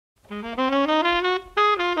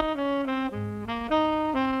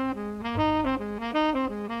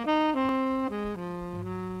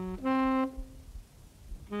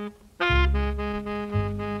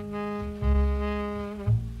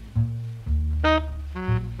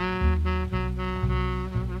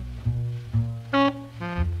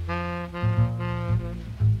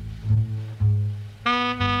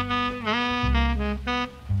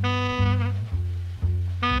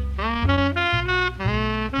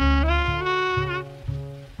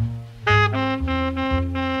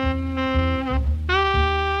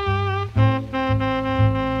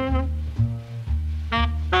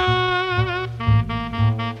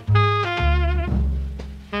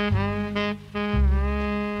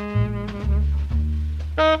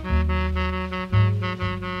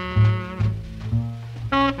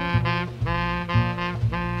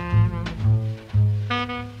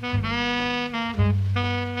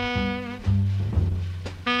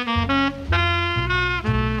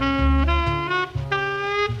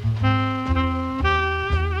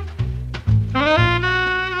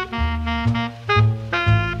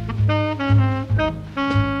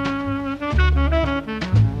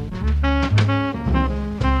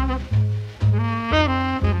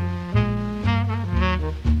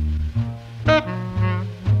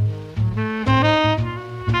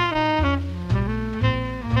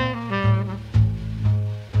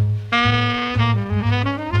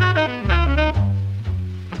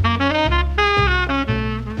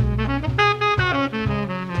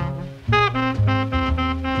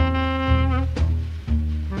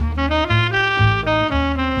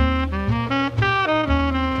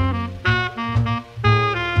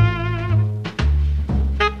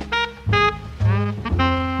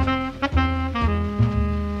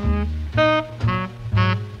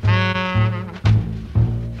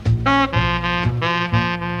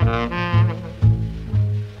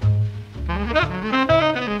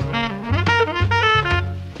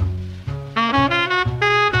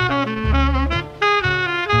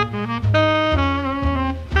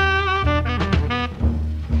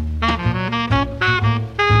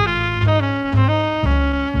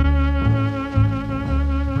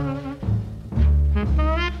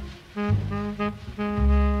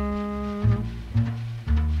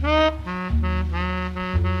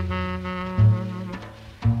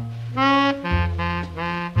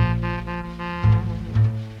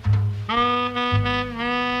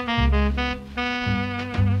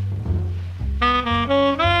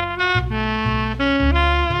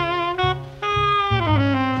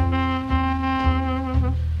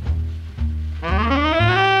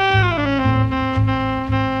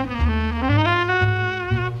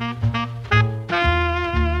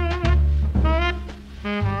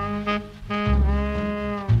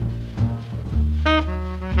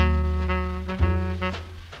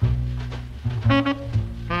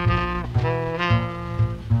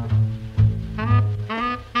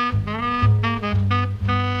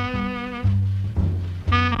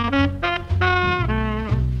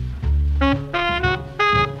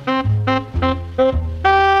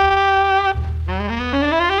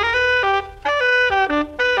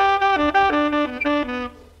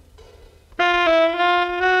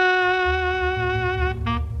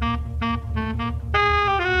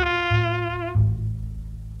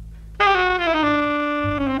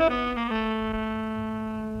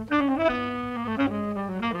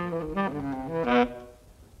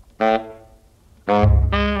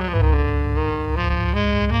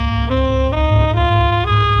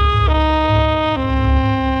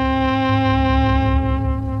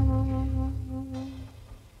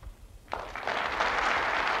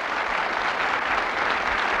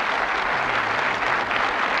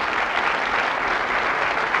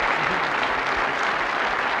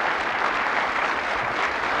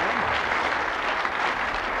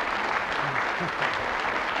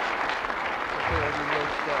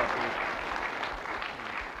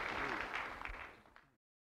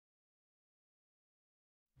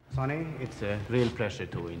Sonny, it's a real pleasure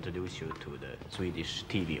to introduce you to the Swedish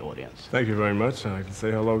TV audience. Thank you very much, and I can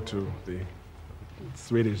say hello to the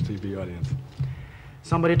Swedish TV audience.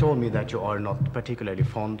 Somebody told me that you are not particularly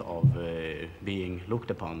fond of being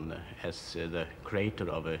looked upon as the creator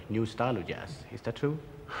of a new style of jazz. Is that true?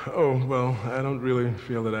 Oh, well, I don't really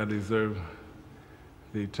feel that I deserve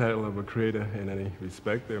the title of a creator in any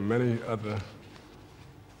respect. There are many other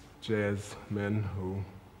jazz men who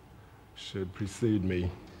should precede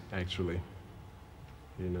me, actually.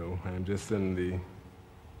 You know, I'm just in the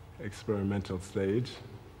experimental stage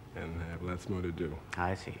and have lots more to do.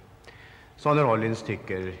 I see. Sonny Rollins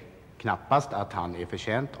tycker knappast att han är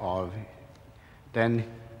förtjänt av den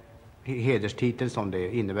hederstitel som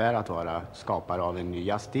det innebär att vara skapare av en ny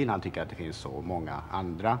jazzstil. Han tycker att det finns så många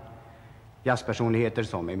andra jazzpersonligheter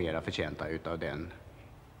som är mera förtjänta utav den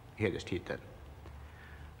hederstiteln.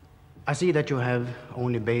 I see that you have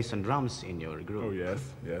only bass and drums in your group. Oh,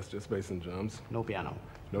 yes, just bass and drums. No piano?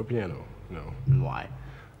 No piano, no. Why?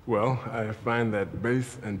 Well, I find that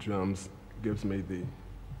bass and drums gives me the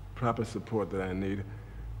proper support that I need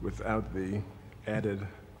without the added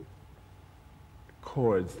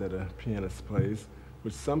chords that a pianist plays,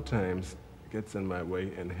 which sometimes gets in my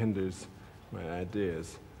way and hinders my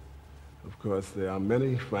ideas. Of course, there are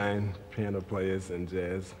many fine piano players in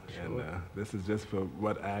jazz, sure. And this is just for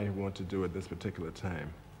what I want to do at this particular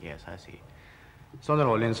time. Yes, I see. Sonny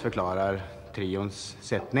Rollins förklarar trions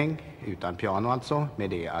sättning, utan piano alltså, med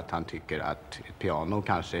det att han tycker att ett piano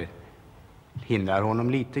kanske hindrar honom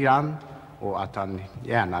lite grann och att han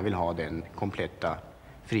gärna vill ha den kompletta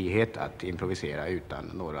frihet att improvisera utan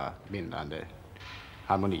några bindande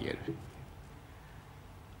harmonier.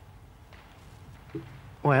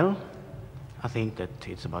 Well, I think that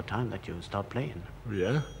it's about time that you start playing.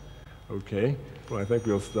 Yeah? Okay. Well, I think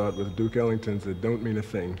we'll start with Duke Ellington's It Don't Mean a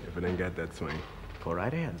Thing, if it ain't got that swing. Go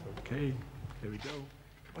right ahead. Okay, here we go.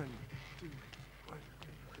 1, 2, 1,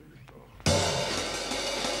 2.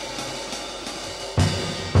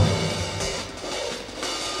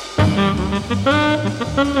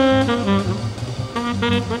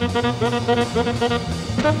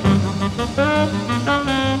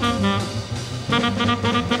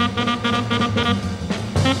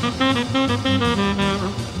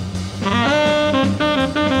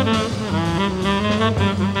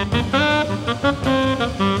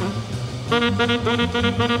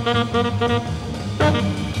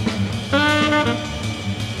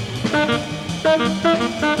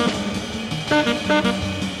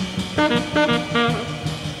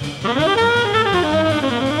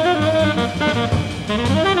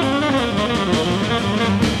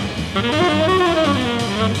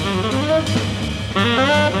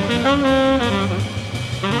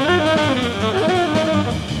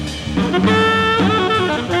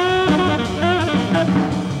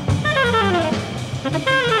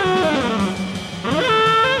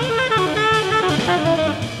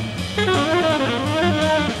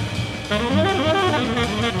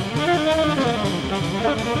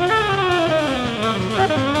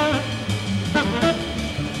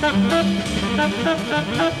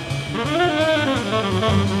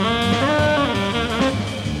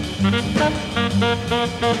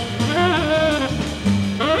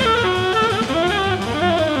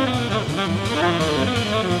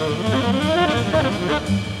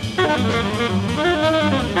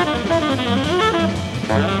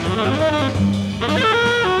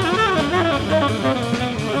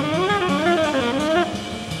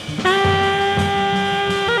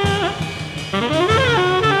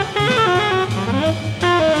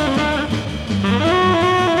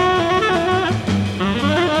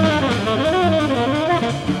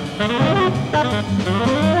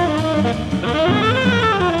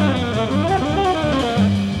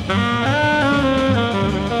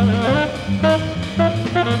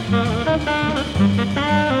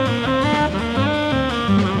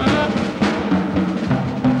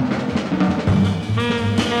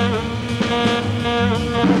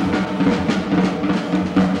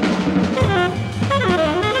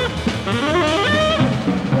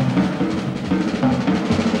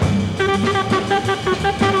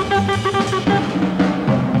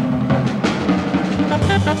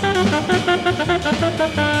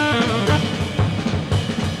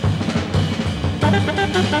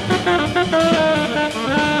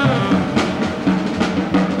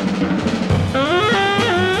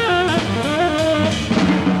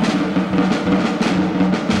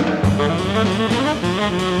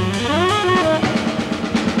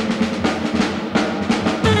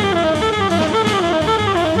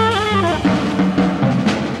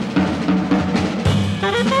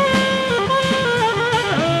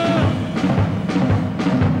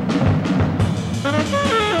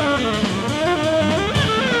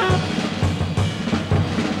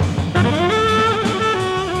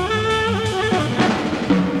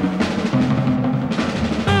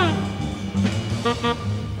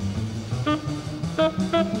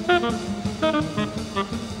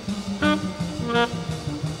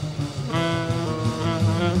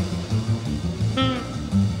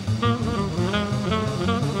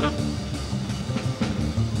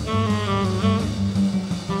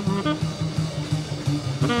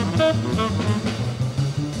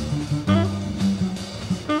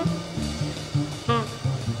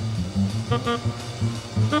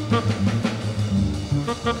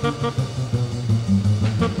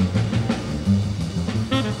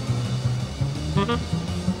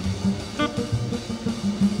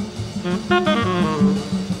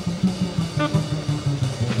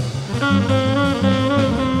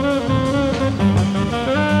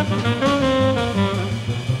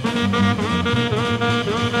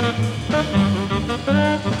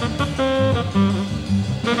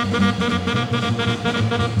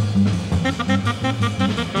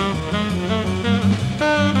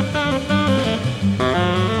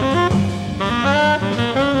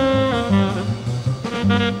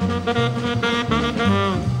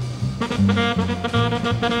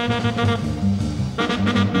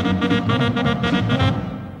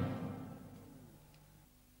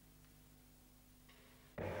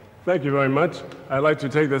 Thank you very much. I'd like to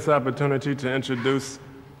take this opportunity to introduce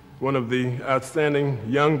one of the outstanding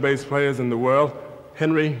young bass players in the world,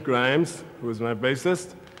 Henry Grimes, who is my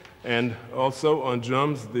bassist, and also on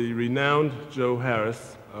drums, the renowned Joe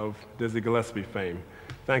Harris of Dizzy Gillespie fame.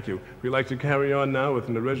 Thank you. We'd like to carry on now with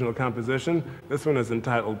an original composition. This one is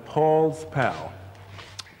entitled Paul's Pal.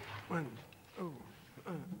 One, oh,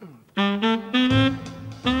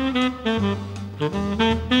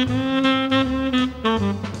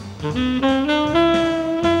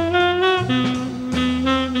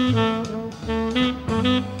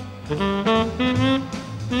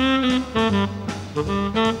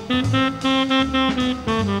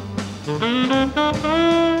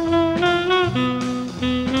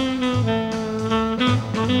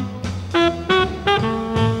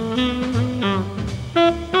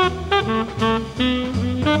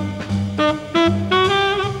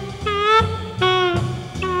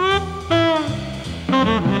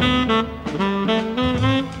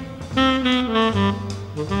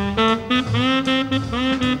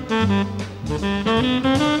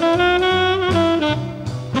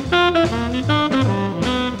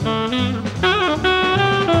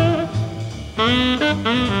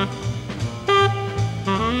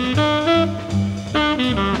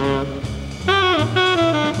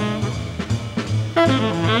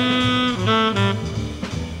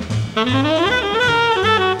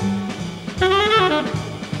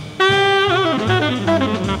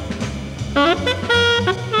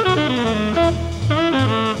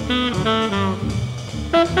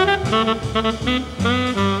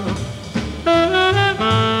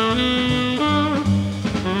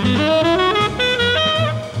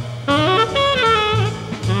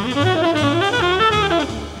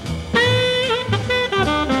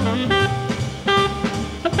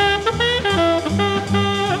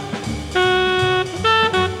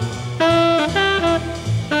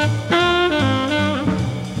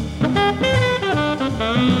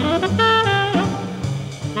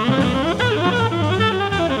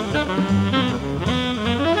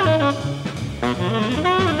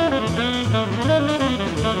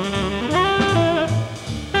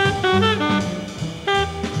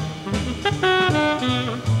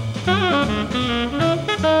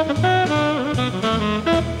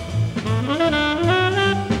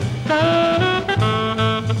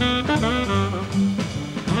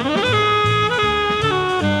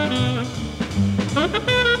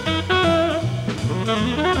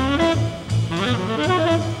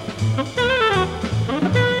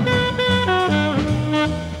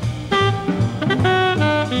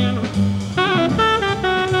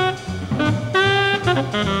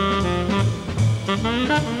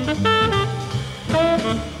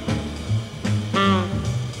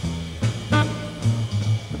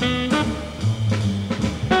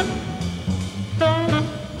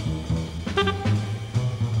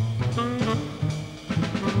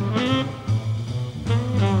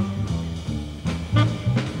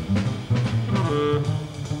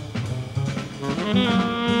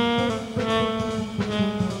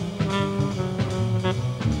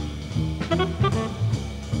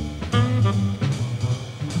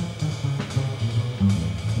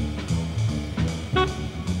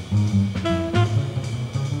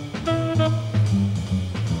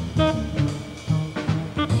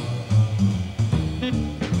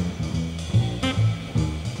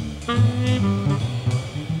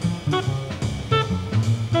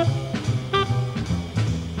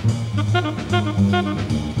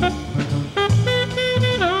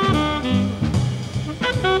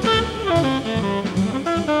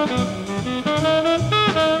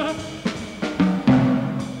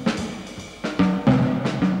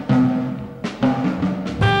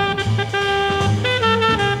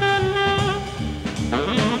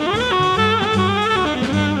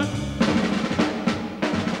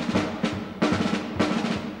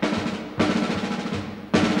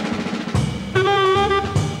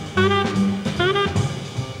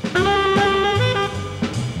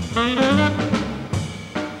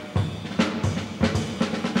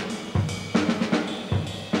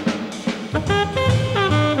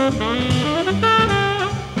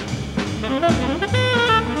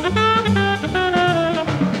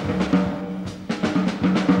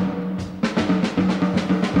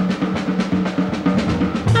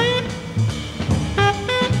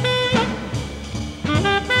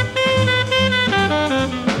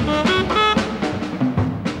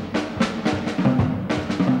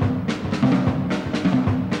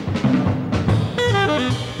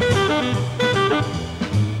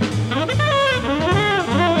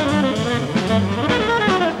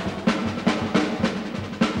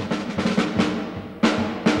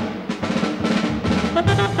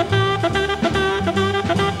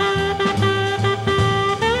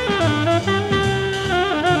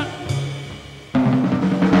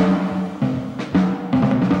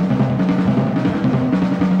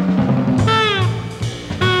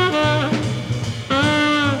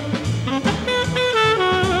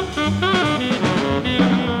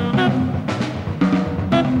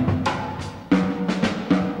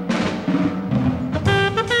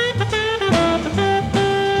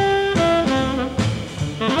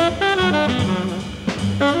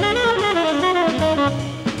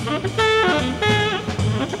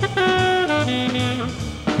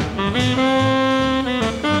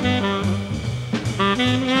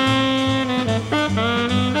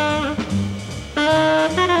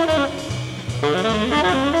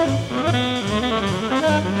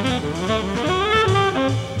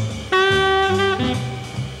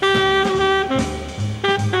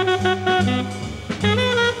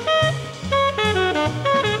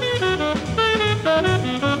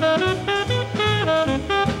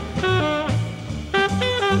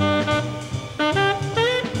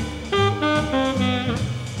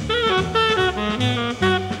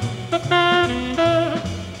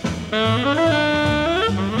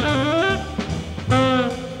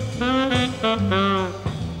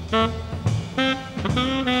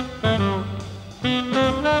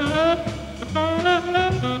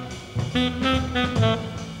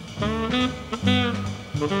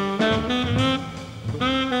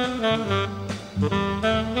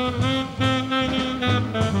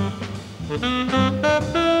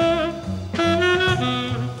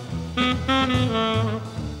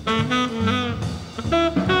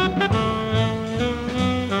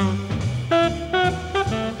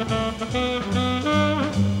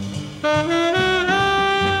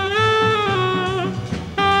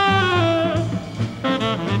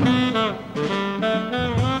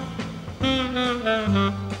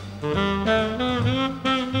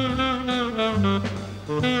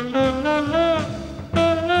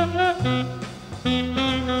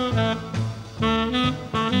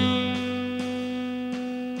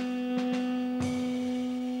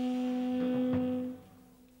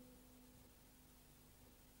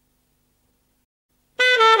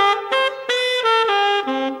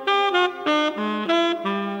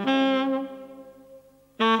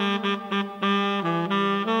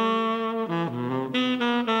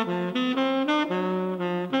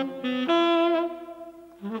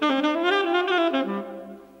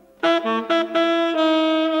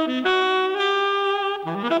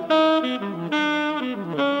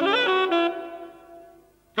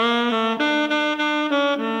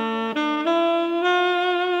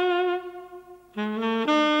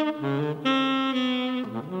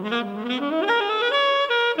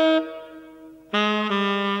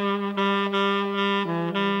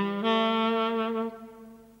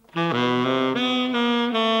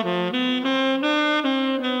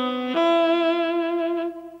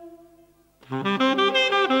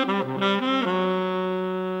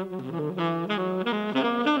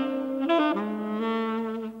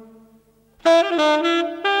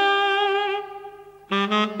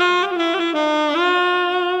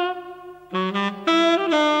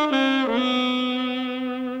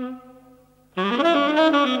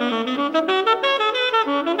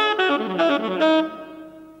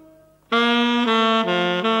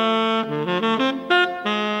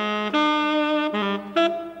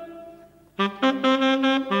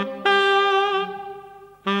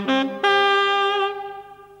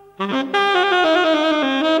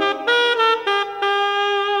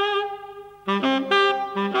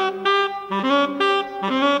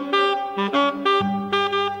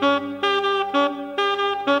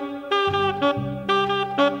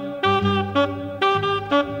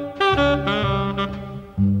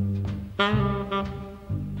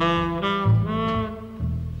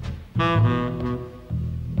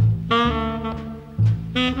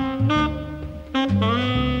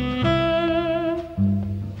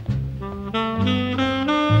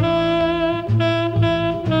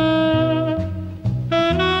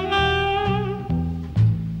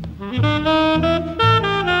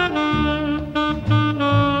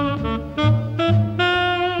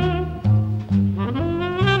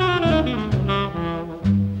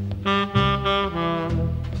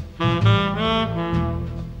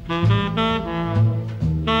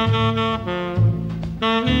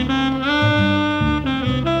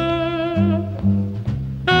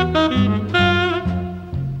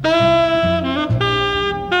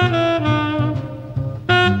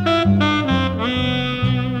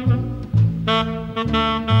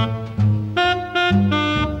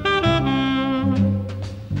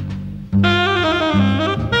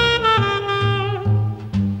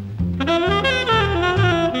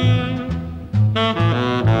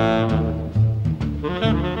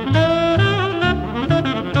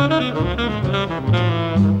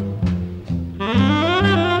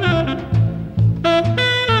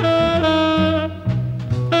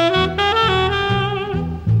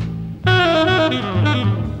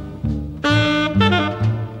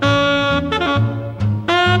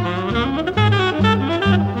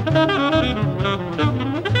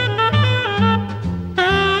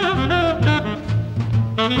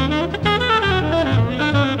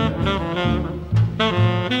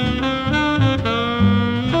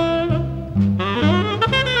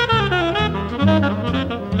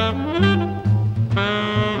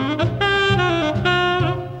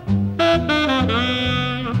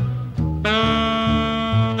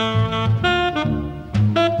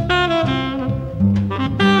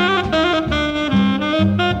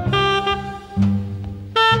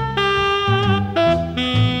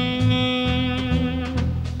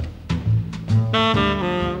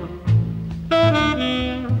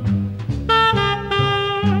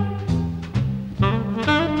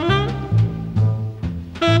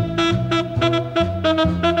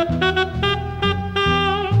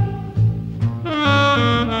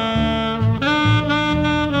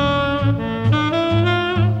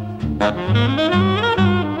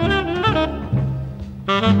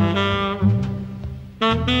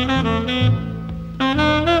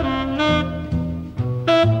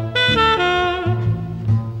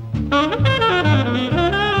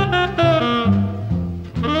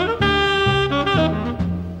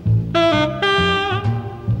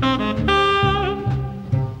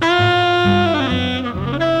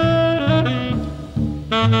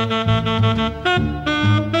 Mm-hmm.